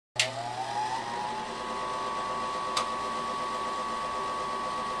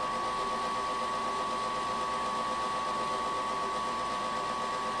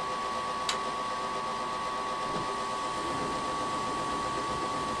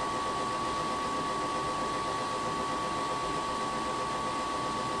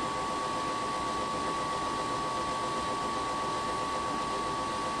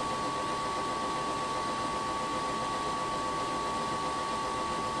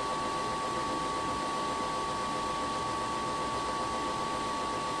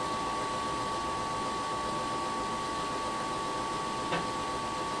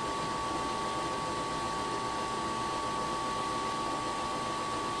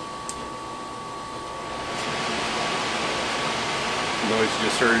noise you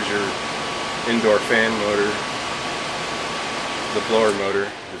just heard is your indoor fan motor. The blower motor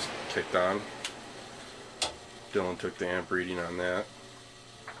just kicked on. Dylan took the amp reading on that.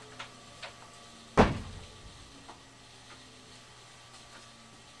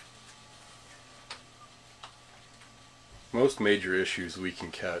 Most major issues we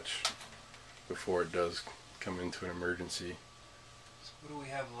can catch before it does come into an emergency. So what do we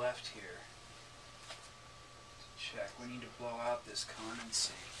have left here? Let's check. We need to blow out this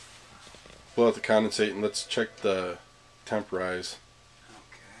condensate. Blow out the condensate and let's check the temp rise.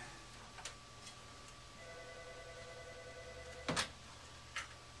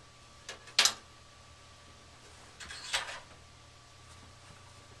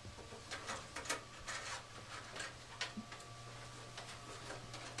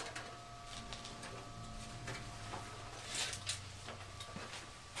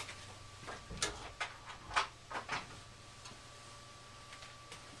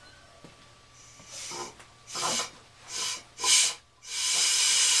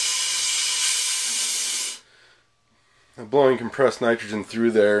 Blowing compressed nitrogen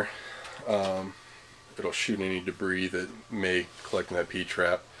through there, it'll shoot any debris that may collect in that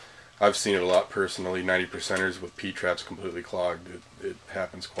P-trap. I've seen it a lot personally, 90%ers with P-traps completely clogged. It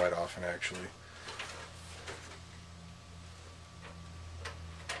happens quite often actually.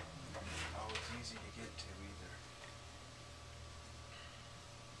 Always easy to get to either.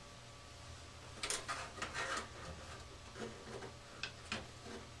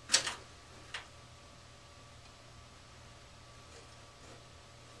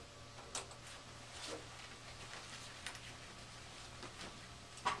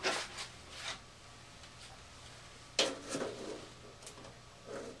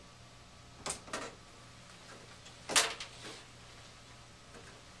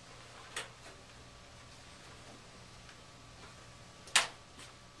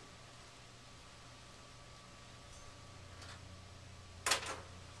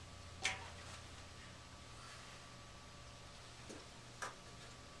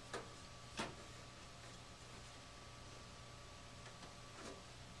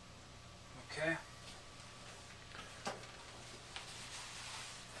 Okay.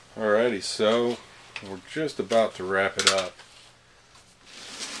 Alrighty, so we're just about to wrap it up.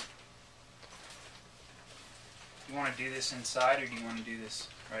 You want to do this inside or do you want to do this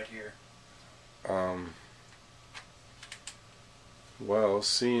right here? Well,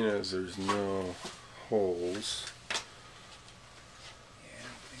 seeing as there's no holes, Yeah, I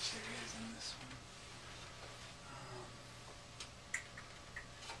don't think there is in this one.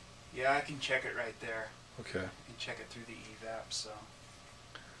 Yeah, I can check it right there. okay. I can check it through the evap, so.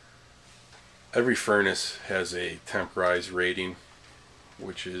 Every furnace has a temp rise rating,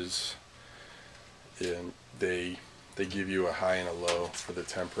 which is, and they give you a high and a low for the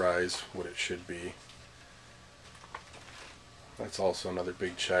temp rise, what it should be. That's also another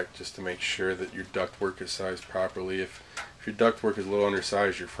big check, just to make sure that your ductwork is sized properly. If your ductwork is a little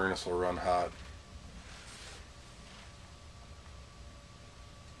undersized, your furnace will run hot.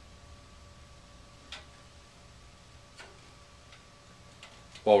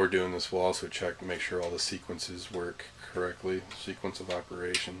 While we're doing this, we'll also check to make sure all the sequences work correctly, sequence of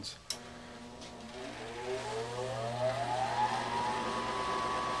operations.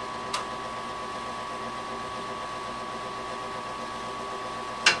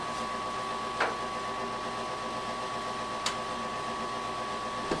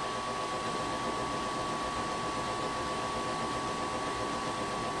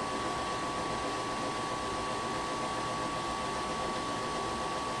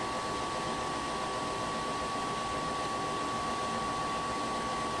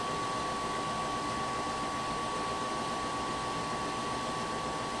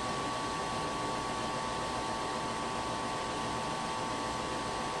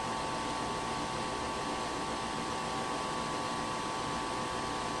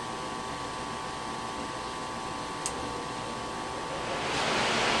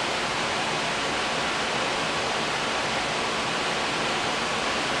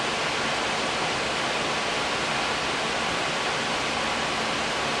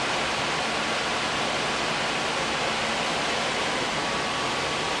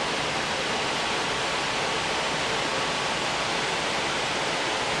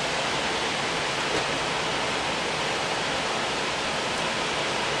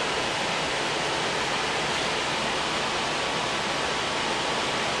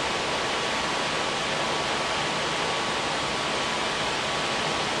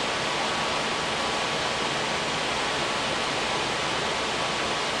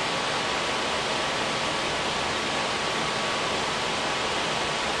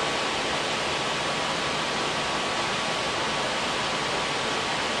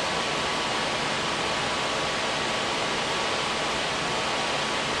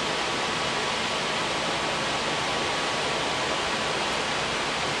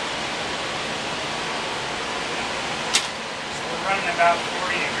 about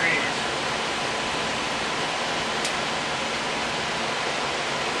 40 degrees.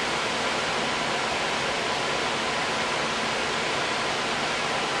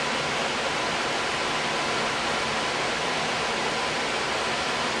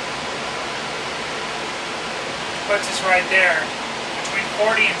 Puts us right there. Between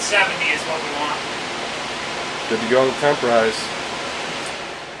 40 and 70 is what we want. Good to go on the temp rise.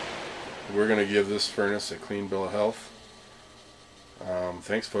 We're going to give this furnace a clean bill of health.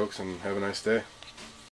 Thanks, folks, and have a nice day.